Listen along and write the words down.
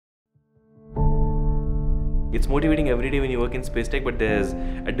It's motivating every day when you work in space tech, but there's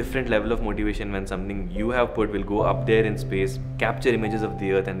a different level of motivation when something you have put will go up there in space, capture images of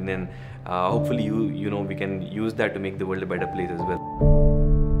the Earth, and then hopefully we can use that to make the world a better place as well.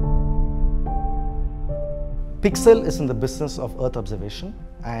 Pixxel is in the business of Earth observation,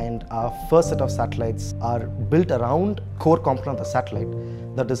 and our first set of satellites are built around core component of the satellite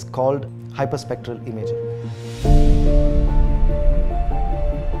that is called hyperspectral imaging.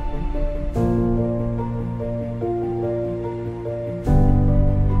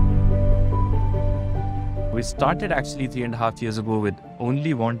 We started actually 3.5 years ago with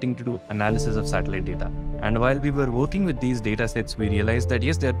only wanting to do analysis of satellite data. And while we were working with these data sets, we realized that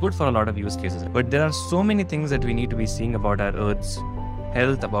yes, they're good for a lot of use cases, but there are so many things that we need to be seeing about our Earth's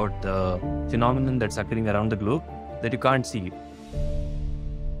health, about the phenomenon that's occurring around the globe, that you can't see.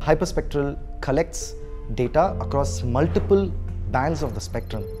 Hyperspectral collects data across multiple bands of the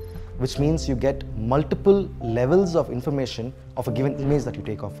spectrum, which means you get multiple levels of information of a given image that you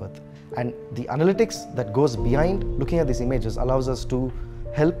take of Earth. And the analytics that goes behind looking at these images allows us to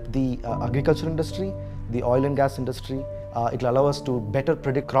help the agriculture industry, the oil and gas industry. It will allow us to better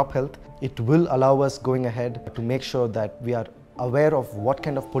predict crop health. It will allow us going ahead to make sure that we are aware of what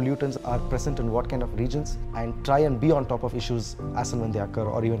kind of pollutants are present in what kind of regions and try and be on top of issues as and when they occur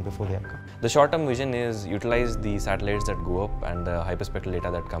or even before they occur. The short-term vision is utilize the satellites that go up and the hyperspectral data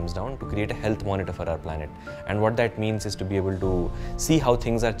that comes down to create a health monitor for our planet. And what that means is to be able to see how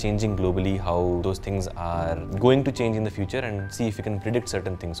things are changing globally, how those things are going to change in the future, and see if we can predict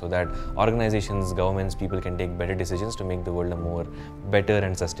certain things so that organizations, governments, people can take better decisions to make the world a more better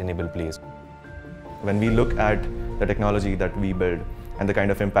and sustainable place. When we look at the technology that we build and the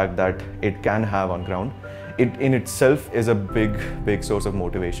kind of impact that it can have on ground, it in itself is a big source of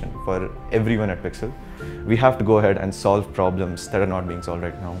motivation for everyone at Pixxel. We have to go ahead and solve problems that are not being solved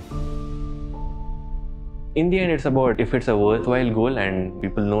right now. In the end, it's about if it's a worthwhile goal and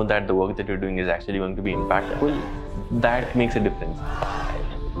people know that the work that you're doing is actually going to be impactful, that makes a difference. 5,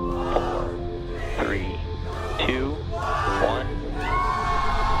 4, 3, 2, 1.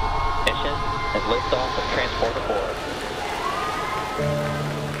 Mission and liftoff of transporter 4.